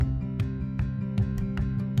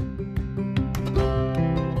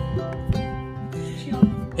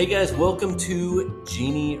Hey guys, welcome to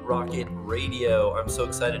Genie Rocket Radio. I'm so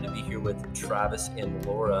excited to be here with Travis and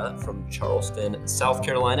Laura from Charleston, South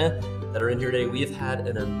Carolina, that are in here today. We have had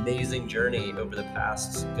an amazing journey over the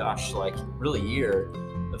past, really year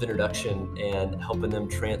of introduction and helping them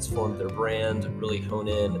transform their brand, really hone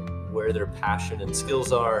in where their passion and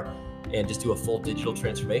skills are, and just do a full digital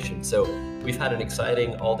transformation. So we've had an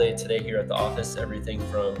exciting all day today here at the office, everything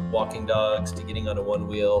from walking dogs to getting on a one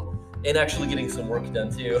wheel and actually getting some work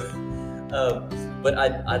done too. But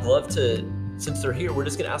I'd love to, since they're here, we're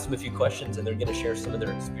just gonna ask them a few questions and they're gonna share some of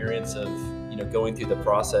their experience of going through the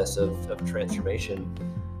process of transformation.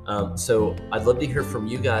 So I'd love to hear from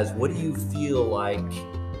you guys. What do you feel like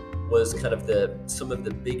was kind of some of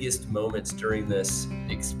the biggest moments during this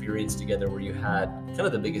experience together where you had kind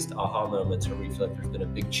of the biggest aha moments, or where you feel like there's been a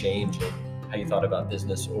big change in how you thought about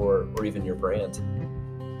business or even your brand?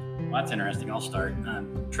 Well, that's interesting. I'll start.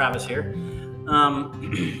 Travis here.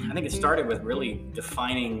 I think it started with really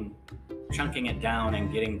defining, chunking it down and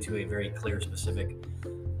getting to a very clear, specific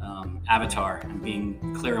avatar and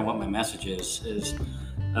being clear on what my message is.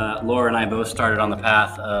 Laura and I both started on the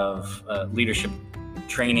path of leadership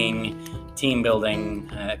training, team building,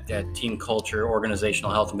 team culture,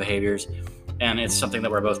 organizational health and behaviors. And it's something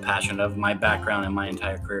that we're both passionate of. My background and my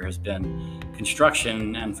entire career has been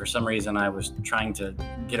construction, and for some reason I was trying to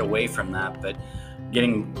get away from that, but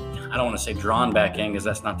getting, I don't want to say drawn back in, because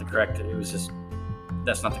that's not the correct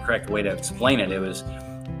way to explain it. It was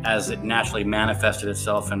as it naturally manifested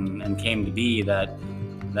itself and came to be that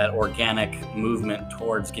organic movement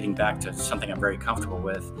towards getting back to something I'm very comfortable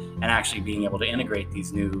with, and actually being able to integrate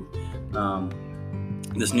this new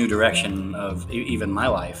direction of even my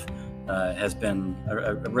life. Has been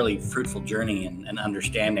a really fruitful journey and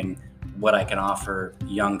understanding what I can offer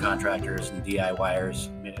young contractors and DIYers,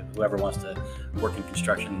 whoever wants to work in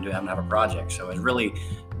construction and have a project. So it's really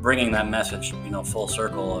bringing that message, full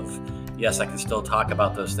circle of, yes, I can still talk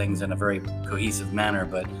about those things in a very cohesive manner,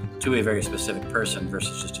 but to a very specific person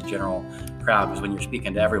versus just a general crowd. Because when you're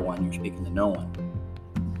speaking to everyone, you're speaking to no one.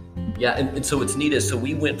 Yeah, and so what's neat is, so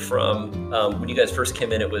we went from, when you guys first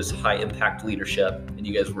came in, it was high impact leadership, and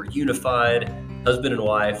you guys were unified, husband and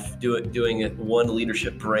wife, doing it one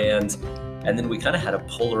leadership brand. And then we kind of had a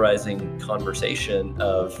polarizing conversation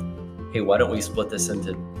of, hey, why don't we split this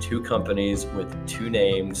into two companies with two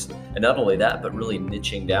names? And not only that, but really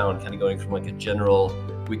niching down, kind of going from like a general,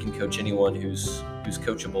 we can coach anyone who's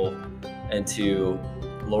coachable, and to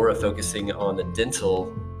Laura focusing on the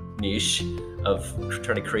dental niche of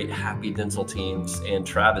trying to create happy dental teams, and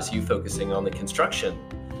Travis, you focusing on the construction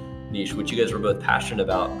niche, which you guys were both passionate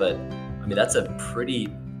about. But I mean, that's a pretty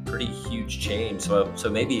huge change.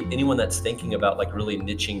 So maybe anyone that's thinking about like really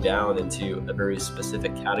niching down into a very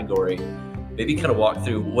specific category, maybe kind of walk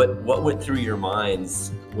through what went through your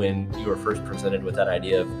minds when you were first presented with that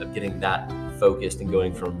idea of getting that focused and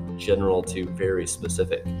going from general to very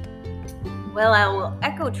specific. Well, I will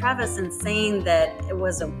echo Travis in saying that it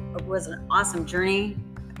was an awesome journey.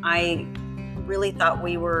 I really thought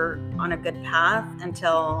we were on a good path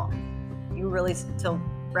until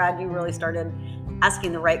Brad, you really started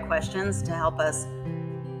asking the right questions to help us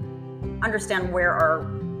understand where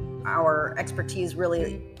our expertise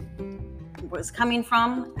really was coming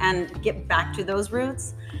from and get back to those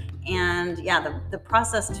roots. And yeah, the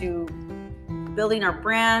process to building our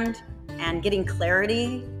brand and getting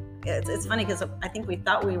clarity. It's funny because I think we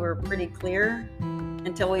thought we were pretty clear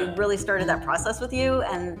until we really started that process with you,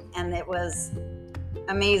 and it was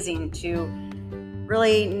amazing to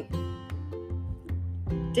really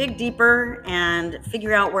dig deeper and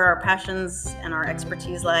figure out where our passions and our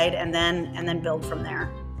expertise lied, and then build from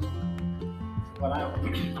there. Well,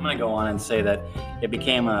 I'm going to go on and say that it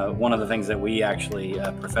became one of the things that we actually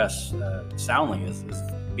profess soundly is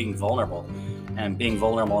being vulnerable, and being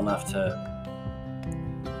vulnerable enough to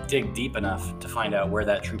dig deep enough to find out where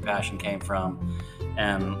that true passion came from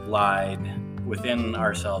and lied within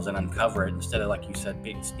ourselves, and uncover it, instead of, like you said,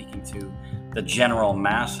 speaking to the general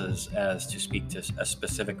masses, as to speak to a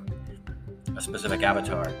specific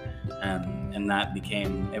avatar. And that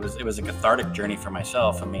became, it was a cathartic journey for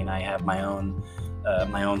myself. I mean, I have my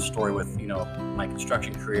own story with my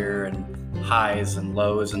construction career, and highs and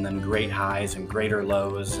lows, and then great highs and greater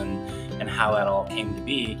lows, and how that all came to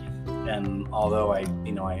be. And although I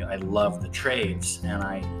love the trades, and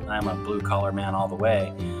I'm a blue collar man all the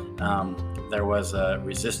way, there was a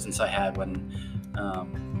resistance I had when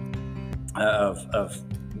of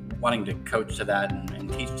wanting to coach to that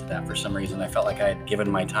and teach to that. For some reason, I felt like I had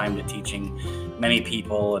given my time to teaching many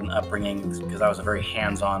people and upbringing, because I was a very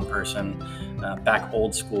hands-on person, back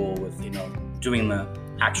old school with doing the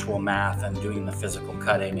actual math and doing the physical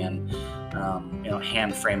cutting and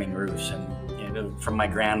hand framing roofs, and from my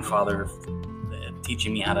grandfather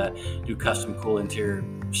teaching me how to do custom cool interior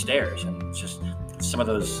stairs, and it's just some of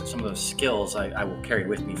those skills I will carry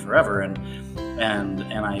with me forever, and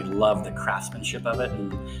I love the craftsmanship of it.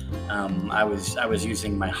 And I was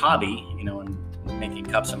using my hobby, and making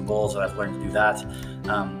cups and bowls, that I've learned to do that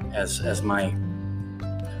as my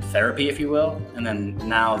therapy, if you will. And then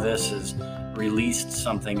now this has released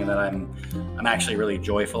something that I'm actually really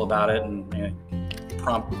joyful about it, and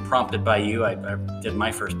prompted by you. I did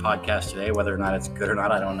my first podcast today. Whether or not it's good or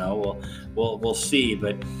not, I don't know. We'll see.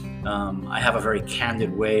 But I have a very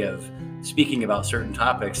candid way of speaking about certain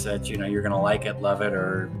topics that you're going to like it, love it,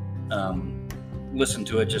 or listen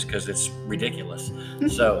to it just because it's ridiculous.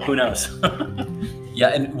 So who knows? Yeah,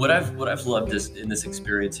 and what I've loved is in this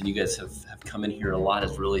experience, and you guys have come in here a lot,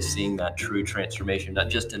 is really seeing that true transformation, not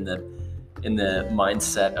just in the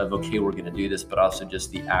mindset of, okay, we're going to do this, but also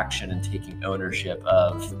just the action and taking ownership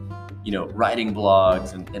of, writing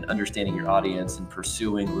blogs and understanding your audience and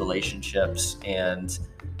pursuing relationships and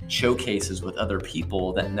showcases with other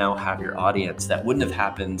people that now have your audience that wouldn't have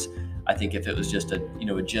happened, I think, if it was just a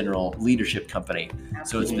general leadership company.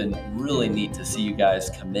 So it's been really neat to see you guys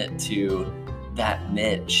commit to that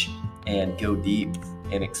niche and go deep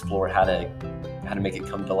and explore how to make it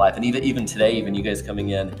come to life. And even today, even you guys coming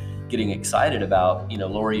in, getting excited about,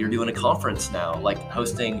 Lori, you're doing a conference now, like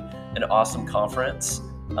hosting an awesome conference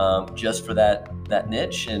just for that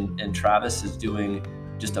niche. And Travis is doing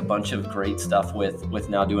just a bunch of great stuff with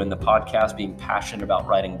now doing the podcast, being passionate about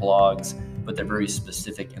writing blogs, but they're very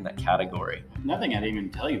specific in that category. Nothing I didn't even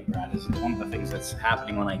tell you, Brad, is one of the things that's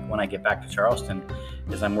happening when I get back to Charleston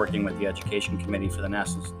is I'm working with the education committee for the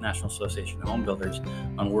National Association of Home Builders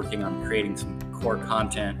on working on creating some core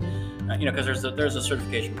content, because there's a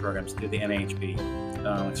certification programs through the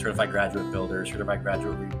NAHB, Certified Graduate Builder, Certified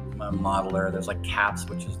Graduate Modeler. There's like CAPS,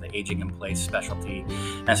 which is the Aging in Place specialty.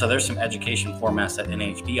 And so there's some education formats that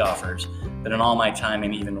NAHB offers. But in all my time,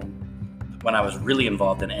 and even when I was really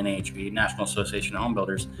involved in NAHB, National Association of Home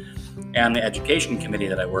Builders, and the education committee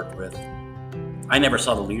that I worked with, I never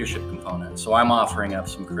saw the leadership component. So I'm offering up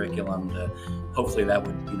some curriculum to hopefully that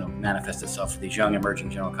would manifest itself for these young emerging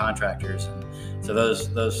general contractors. And so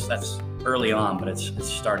that's early on, but it's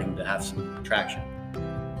starting to have some traction.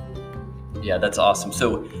 Yeah, that's awesome.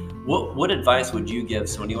 So what advice would you give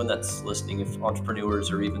anyone that's listening, if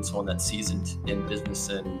entrepreneurs or even someone that's seasoned in business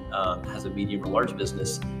and has a medium or large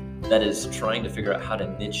business that is trying to figure out how to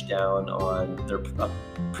niche down on their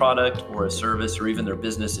product or a service or even their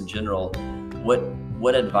business in general?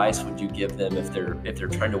 What advice would you give them if they're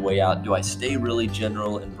trying to weigh out, do I stay really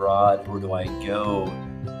general and broad, or do I go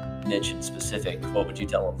niche and specific? What would you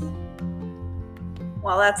tell them?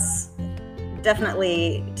 Well, that's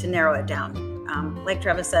definitely to narrow it down. Like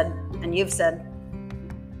Travis said, and you've said,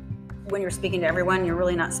 when you're speaking to everyone, you're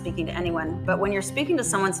really not speaking to anyone. But when you're speaking to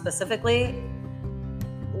someone specifically,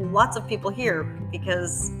 lots of people hear,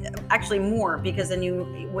 because actually more, because then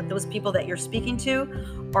those people that you're speaking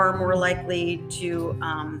to are more likely to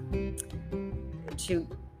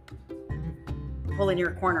pull in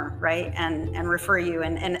your corner, right? And refer you.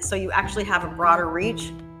 And so you actually have a broader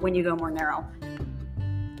reach when you go more narrow.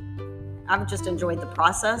 I've just enjoyed the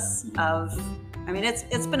process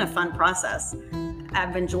it's been a fun process.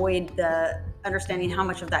 I've enjoyed the understanding how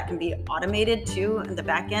much of that can be automated too in the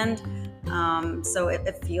back end. So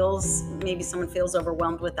it feels, maybe someone feels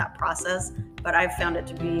overwhelmed with that process, but I've found it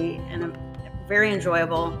to be very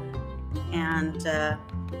enjoyable. And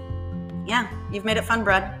you've made it fun,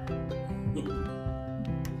 Brad.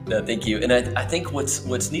 No, thank you. And I think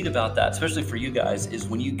what's neat about that, especially for you guys, is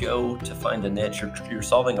when you go to find a niche, you're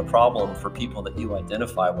solving a problem for people that you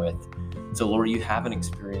identify with. So Lori, you have an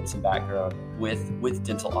experience and background with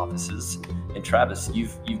dental offices, and Travis,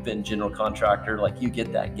 you've been general contractor, like you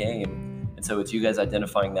get that game. And so it's you guys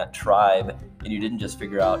identifying that tribe, and you didn't just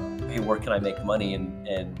figure out, hey, where can I make money and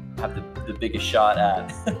have the biggest shot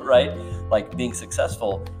at, right? Like being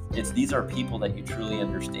successful. These are people that you truly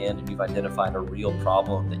understand, and you've identified a real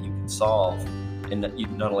problem that you can solve, and that you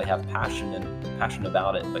not only have passion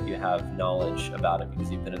about it, but you have knowledge about it because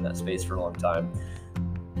you've been in that space for a long time.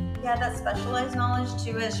 Yeah, that specialized knowledge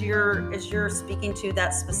too, as you're speaking to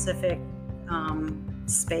that specific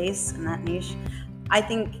space and that niche. I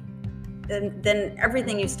think then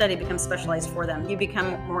everything you study becomes specialized for them. You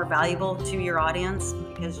become more valuable to your audience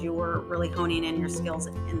because you were really honing in your skills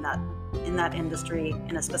in that industry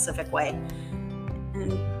in a specific way,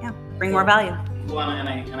 and bring more value. Well, and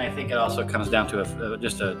I think it also comes down to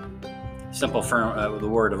just a simple the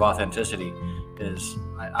word of authenticity is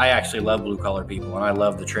I actually love blue collar people and I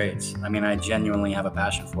love the trades. I mean, I genuinely have a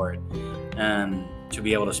passion for it, and to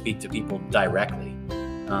be able to speak to people directly.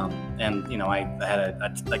 And, you know, I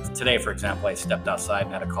had like today, for example, I stepped outside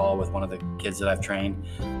and had a call with one of the kids that I've trained.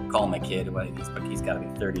 Call him a kid, but he's got to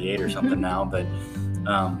be 38 or something now, but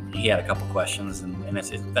he had a couple questions, and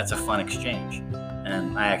that's a fun exchange.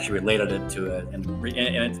 And I actually related it to it, and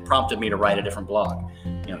it prompted me to write a different blog,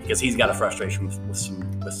 you know, because he's got a frustration with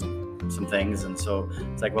some things. And so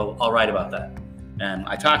it's like, well, I'll write about that. And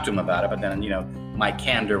I talked to him about it, but then, you know, my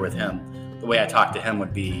candor with him, the way I talk to him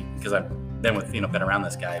would be, because I've been around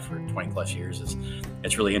this guy for 20 plus years,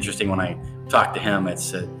 it's really interesting when I talk to him.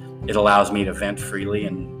 It allows me to vent freely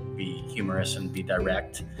and be humorous and be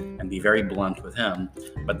direct and be very blunt with him.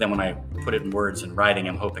 But then when I put it in words and writing,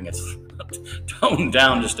 I'm hoping it's toned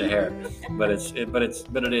down just a hair. But it's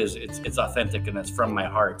authentic, and it's from my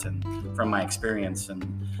heart and from my experience, and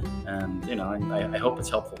you know, I hope it's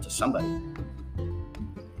helpful to somebody.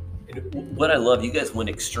 What I love, you guys went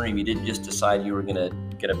extreme. You didn't just decide you were gonna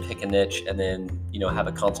pick a niche and then, you know, have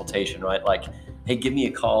a consultation, right? Like, hey, give me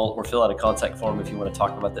a call or fill out a contact form if you want to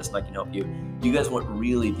talk about this and I can help you. You guys went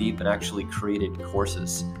really deep and actually created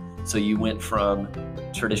courses. So you went from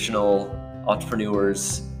traditional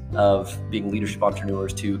entrepreneurs of being leadership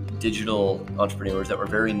entrepreneurs to digital entrepreneurs that were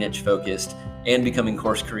very niche focused, and becoming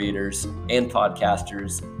course creators and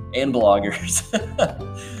podcasters and bloggers.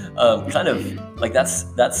 Kind of like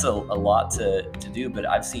that's a lot to do, but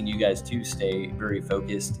I've seen you guys too stay very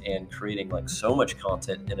focused and creating like so much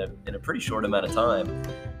content in a pretty short amount of time,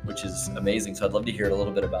 which is amazing. So I'd love to hear a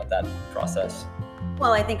little bit about that process.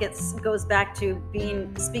 Well, I think it goes back to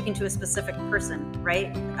speaking to a specific person,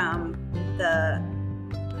 right?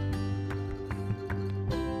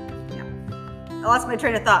 I lost my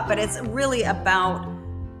train of thought, but it's really about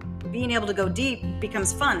being able to go deep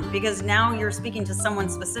becomes fun because now you're speaking to someone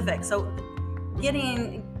specific. So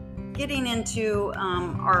getting into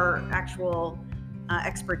our actual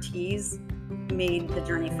expertise made the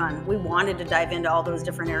journey fun. We wanted to dive into all those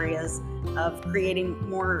different areas of creating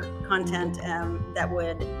more content that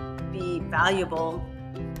would be valuable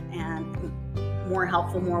and more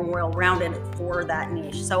helpful, more well-rounded for that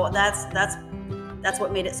niche. So that's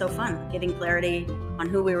what made it so fun. Getting clarity on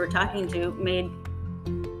who we were talking to made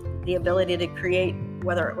the ability to create,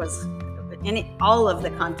 whether it was all of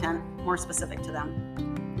the content, more specific to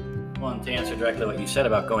them. Well, and to answer directly what you said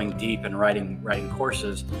about going deep and writing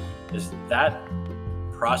courses, is that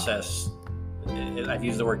process, I've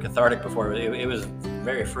used the word cathartic before, but it was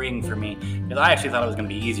very freeing for me, because I actually thought it was going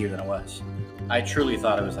to be easier than it was. I truly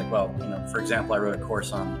thought it was like, well, you know, for example, I wrote a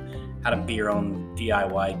course on how to be your own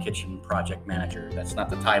DIY kitchen project manager. That's not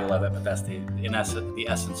the title of it, but that's the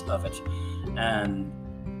essence of it. And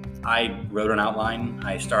I wrote an outline,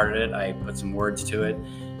 I started it, I put some words to it,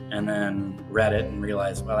 and then read it and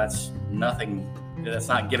realized, well, that's not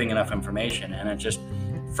giving enough information. And it just,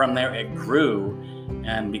 from there, it grew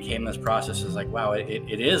and became this process. Is like, wow,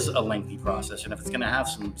 it is a lengthy process. And if it's going to have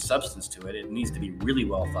some substance to it, it needs to be really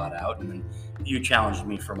well thought out. And then you challenged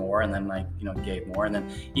me for more, and then I, you know, gave more. And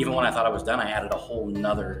then even when I thought I was done, I added a whole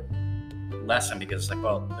nother lesson, because it's like,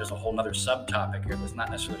 well, there's a whole nother subtopic here that's not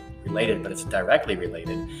necessarily related, but it's directly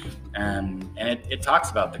related. And it talks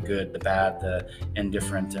about the good, the bad, the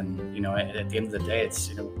indifferent. And, you know, at the end of the day, it's,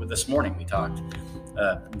 you know, this morning we talked,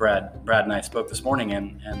 Brad and I spoke this morning,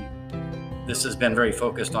 and this has been very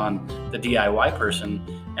focused on the DIY person.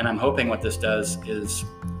 And I'm hoping what this does is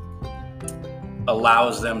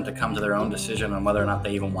allows them to come to their own decision on whether or not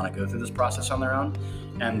they even want to go through this process on their own.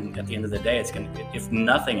 And at the end of the day, it's going to, if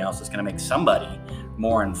nothing else, it's going to make somebody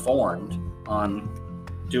more informed on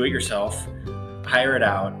do it yourself, hire it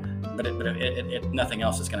out. But if nothing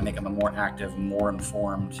else, it's going to make them a more active, more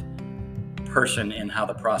informed person in how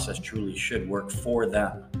the process truly should work for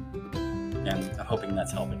them. And I'm hoping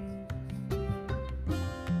that's helping.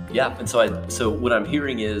 Yeah, and so what I'm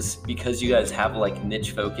hearing is, because you guys have like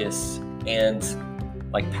niche focus and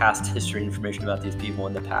like past history information about these people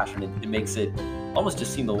and the passion, it makes it almost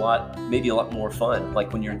just seem maybe a lot more fun.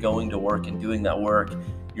 Like when you're going to work and doing that work,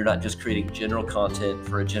 you're not just creating general content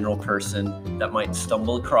for a general person that might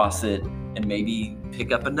stumble across it and maybe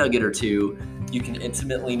pick up a nugget or two. You can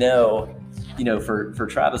intimately know, you know, for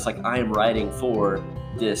Travis, like, I am writing for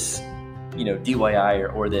this, you know,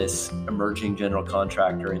 DIY or this emerging general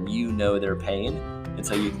contractor, and you know their pain. And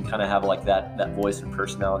so you can kind of have like that voice and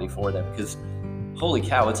personality for them, because holy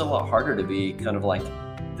cow, it's a lot harder to be kind of like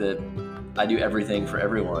I do everything for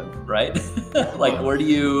everyone, right? Like, where do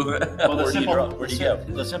you go?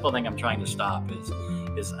 The simple thing I'm trying to stop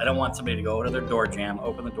is is I don't want somebody to go over to their door jamb,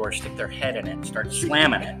 open the door, stick their head in it, and start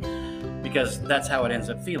slamming it, because that's how it ends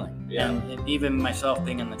up feeling. Yeah. And even myself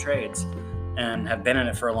being in the trades and have been in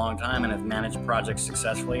it for a long time and have managed projects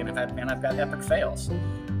successfully, and I've got epic fails.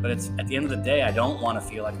 But it's at the end of the day, I don't want to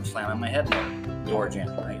feel like I'm slamming my head in the door jamb.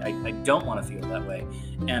 I don't want to feel that way.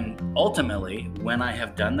 And ultimately, when I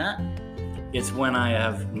have done that, it's when I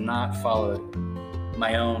have not followed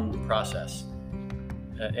my own process.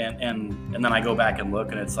 And then I go back and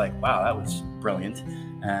look, and it's like, wow, that was brilliant.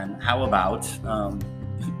 And how about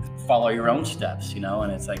follow your own steps,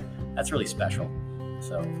 And it's like, that's really special.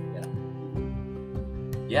 So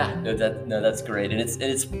yeah, no, that's great, and it's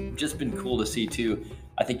just been cool to see too.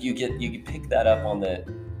 I think you pick that up on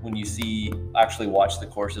when you actually watch the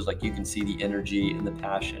courses, like you can see the energy and the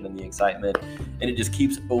passion and the excitement, and it just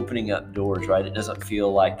keeps opening up doors, right? It doesn't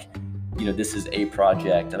feel like, this is a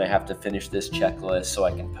project and I have to finish this checklist so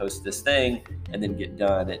I can post this thing and then get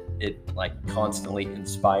done. It like constantly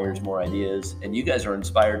inspires more ideas, and you guys are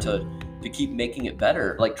inspired to keep making it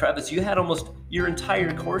better. Like Travis, you had almost your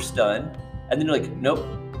entire course done, and then you're like, nope.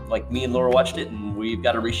 Like me and Laura watched it, and we've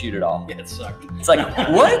got to reshoot it all. Yeah, it sucked. It's like,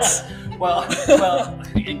 what? well,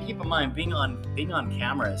 and keep in mind, being on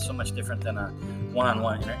camera is so much different than a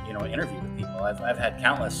one-on-one, interview with people. I've had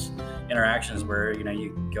countless interactions where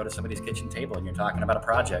you go to somebody's kitchen table and you're talking about a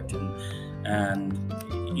project, and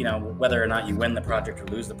whether or not you win the project or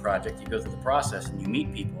lose the project, you go through the process and you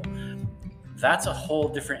meet people. That's a whole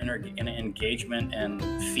different engagement and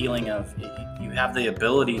feeling of you have the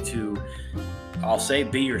ability to, I'll say,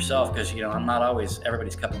 be yourself, because I'm not always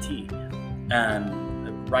everybody's cup of tea,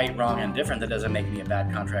 and right, wrong, and different. That doesn't make me a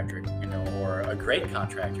bad contractor, or a great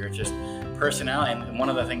contractor. It's just personality. And one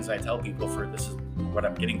of the things I tell people, this is what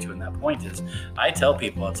I'm getting to in that point, is I tell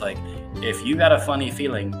people, it's like, if you got a funny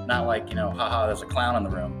feeling, not like haha, there's a clown in the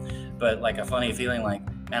room, but like a funny feeling like,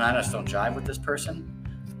 man, I just don't jive with this person,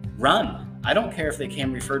 run. I don't care if they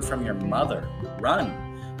came referred from your mother, run.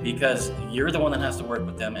 Because you're the one that has to work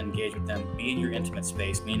with them, engage with them, be in your intimate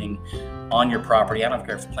space, meaning on your property. I don't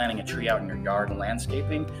care if it's planting a tree out in your yard and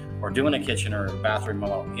landscaping, or doing a kitchen or a bathroom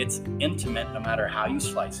remodel. It's intimate no matter how you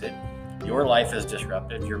slice it. Your life is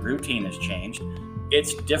disrupted. Your routine has changed.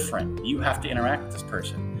 It's different. You have to interact with this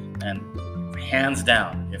person. And hands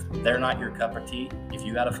down, if they're not your cup of tea, if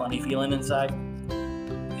you got a funny feeling inside,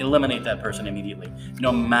 eliminate that person immediately,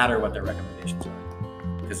 no matter what their recommendations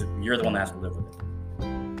are, because you're the one that has to live with it.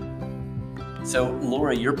 So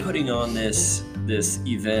Laura, you're putting on this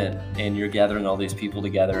event, and you're gathering all these people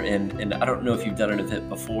together, and I don't know if you've done an event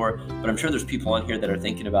before, but I'm sure there's people on here that are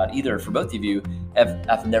thinking about, either for both of you,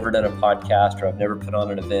 I've never done a podcast, or I've never put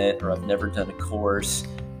on an event, or I've never done a course,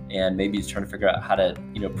 and maybe it's trying to figure out how to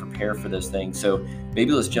prepare for those things. So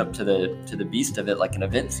maybe let's jump to the beast of it. Like, an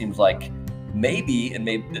event seems like maybe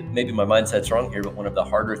my mindset's wrong here, but one of the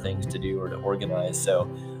harder things to do or to organize. So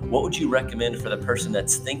what would you recommend for the person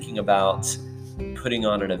that's thinking about putting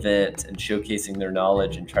on an event and showcasing their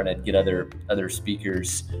knowledge and trying to get other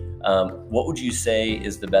speakers? What would you say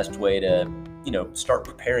is the best way to start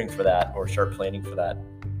preparing for that, or start planning for that?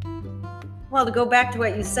 Well, to go back to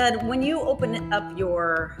what you said, when you open up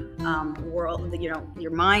your world,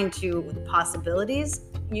 your mind to the possibilities,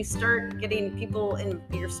 you start getting people in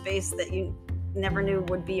your space that you never knew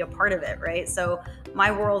would be a part of it, right? So my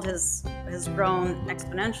world has grown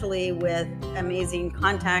exponentially with amazing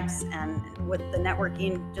contacts and with the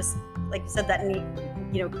networking, just like you said, that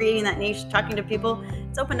creating that niche, talking to people.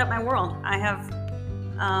 It's opened up my world. I have,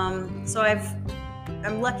 I'm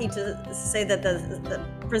lucky to say that the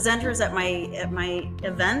presenters at my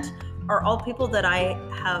event are all people that I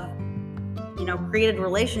have, created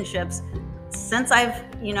relationships since I've,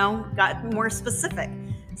 got more specific.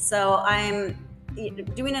 So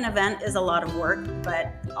doing an event is a lot of work,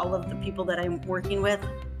 but all of the people that I'm working with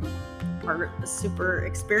are super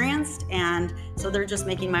experienced, and so they're just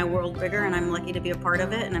making my world bigger, and I'm lucky to be a part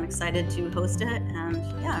of it, and I'm excited to host it, and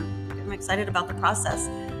yeah, I'm excited about the process.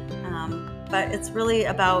 But it's really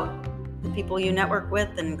about the people you network with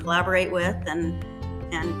and collaborate with and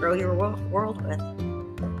grow your world with.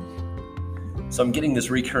 So I'm getting this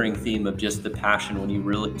recurring theme of just the passion when you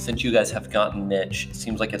really, since you guys have gotten niche, it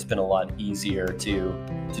seems like it's been a lot easier to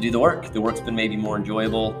do the work. The work's been maybe more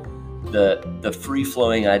enjoyable. The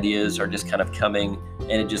free-flowing ideas are just kind of coming,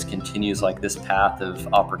 and it just continues like this path of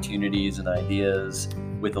opportunities and ideas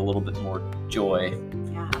with a little bit more joy.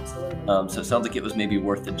 Yeah, absolutely. So it sounds like it was maybe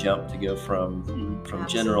worth the jump to go from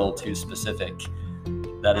general to specific.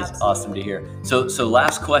 That is Absolutely. awesome to hear. So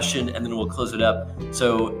last question, and then we'll close it up.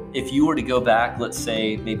 So if you were to go back, let's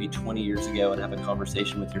say maybe 20 years ago, and have a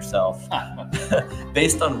conversation with yourself,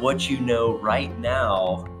 based on what you know right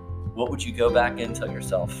now, what would you go back and tell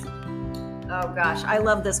yourself? Oh gosh, I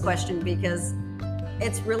love this question because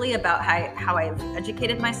it's really about how I've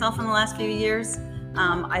educated myself in the last few years.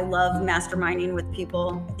 I love masterminding with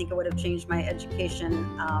people. I think I would have changed my education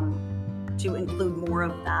to include more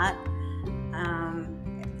of that.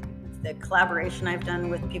 The collaboration I've done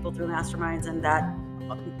with people through masterminds, and that,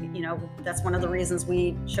 that's one of the reasons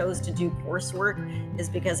we chose to do coursework, is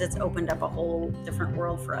because it's opened up a whole different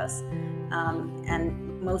world for us,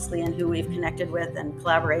 and mostly in who we've connected with and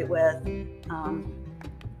collaborate with.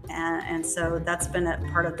 And so that's been a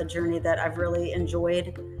part of the journey that I've really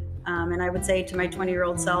enjoyed. And I would say to my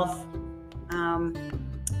 20-year-old self,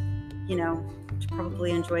 to probably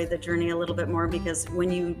enjoy the journey a little bit more, because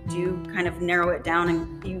when you do kind of narrow it down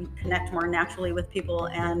and you connect more naturally with people,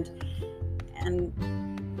 and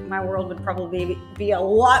my world would probably be a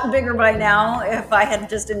lot bigger by now if I had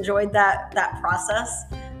just enjoyed that process.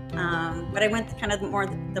 But I went kind of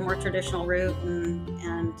the more traditional route, and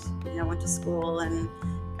went to school and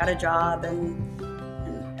got a job, and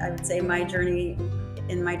I would say my journey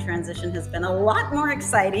in my transition has been a lot more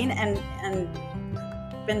exciting, and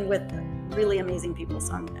been with really amazing people,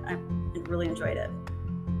 so I really enjoyed it.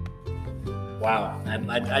 Wow.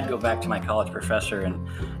 I'd go back to my college professor, and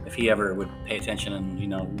if he ever would pay attention and,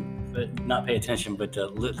 not pay attention, but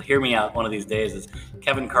hear me out one of these days, is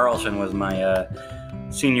Kevin Carlson was my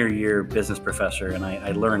senior year business professor, and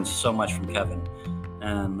I learned so much from Kevin.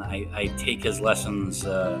 And I take his lessons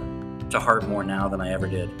to heart more now than I ever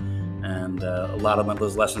did. And a lot of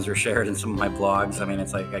those lessons are shared in some of my blogs. I mean,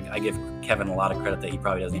 it's like I give Kevin a lot of credit that he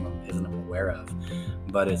probably isn't aware of.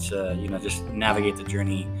 But it's just navigate the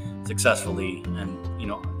journey successfully,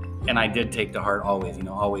 and I did take to heart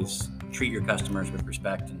always treat your customers with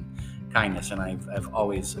respect and kindness, and I've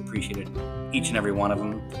always appreciated each and every one of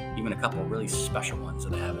them, even a couple of really special ones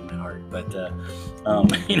that I have in my heart. But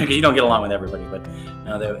because you don't get along with everybody. But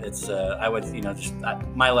I would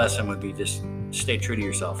my lesson would be just stay true to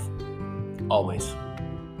yourself. Always.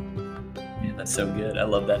 Man, that's so good. I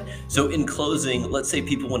love that. So in closing, let's say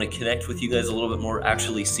people want to connect with you guys a little bit more,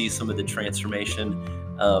 actually see some of the transformation.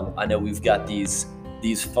 I know we've got these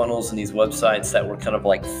funnels and these websites that we're kind of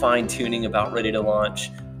like fine tuning, about ready to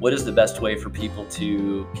launch. What is the best way for people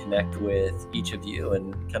to connect with each of you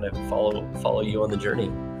and kind of follow you on the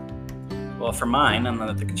journey? Well, for mine, on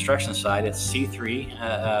the construction side, it's C3,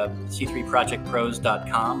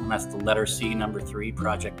 c3projectpros.com. That's the letter C, number 3,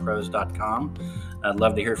 projectpros.com. I'd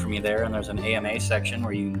love to hear from you there. And there's an AMA section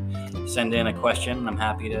where you can send in a question, and I'm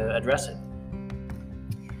happy to address it.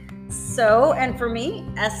 So, and for me,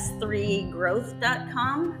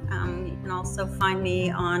 s3growth.com. You can also find me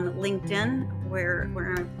on LinkedIn, where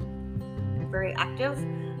we're very active.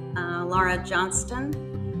 Laura Johnston.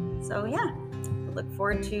 So yeah, I look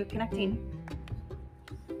forward to connecting.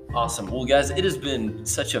 Awesome. Well, guys, it has been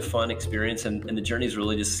such a fun experience, and the journey is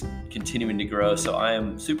really just continuing to grow. So I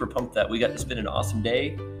am super pumped that we got to spend an awesome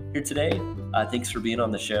day here today. Thanks for being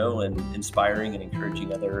on the show and inspiring and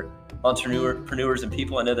encouraging other entrepreneurs and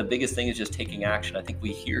people. I know the biggest thing is just taking action. I think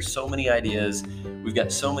we hear so many ideas. We've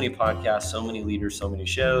got so many podcasts, so many leaders, so many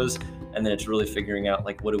shows, and then it's really figuring out,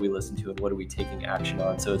 like, what do we listen to and what are we taking action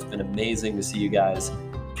on? So it's been amazing to see you guys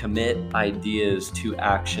commit ideas to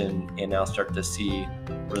action and now start to see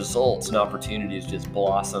results and opportunities just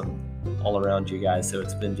blossom all around you guys. So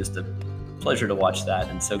it's been just a pleasure to watch that,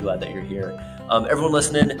 and so glad that you're here. Everyone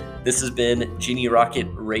listening, this has been Genie Rocket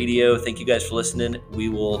Radio. Thank you guys for listening. We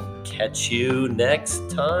will catch you next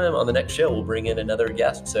time on the next show. We'll bring in another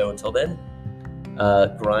guest. So until then,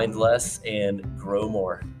 grind less and grow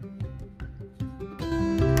more.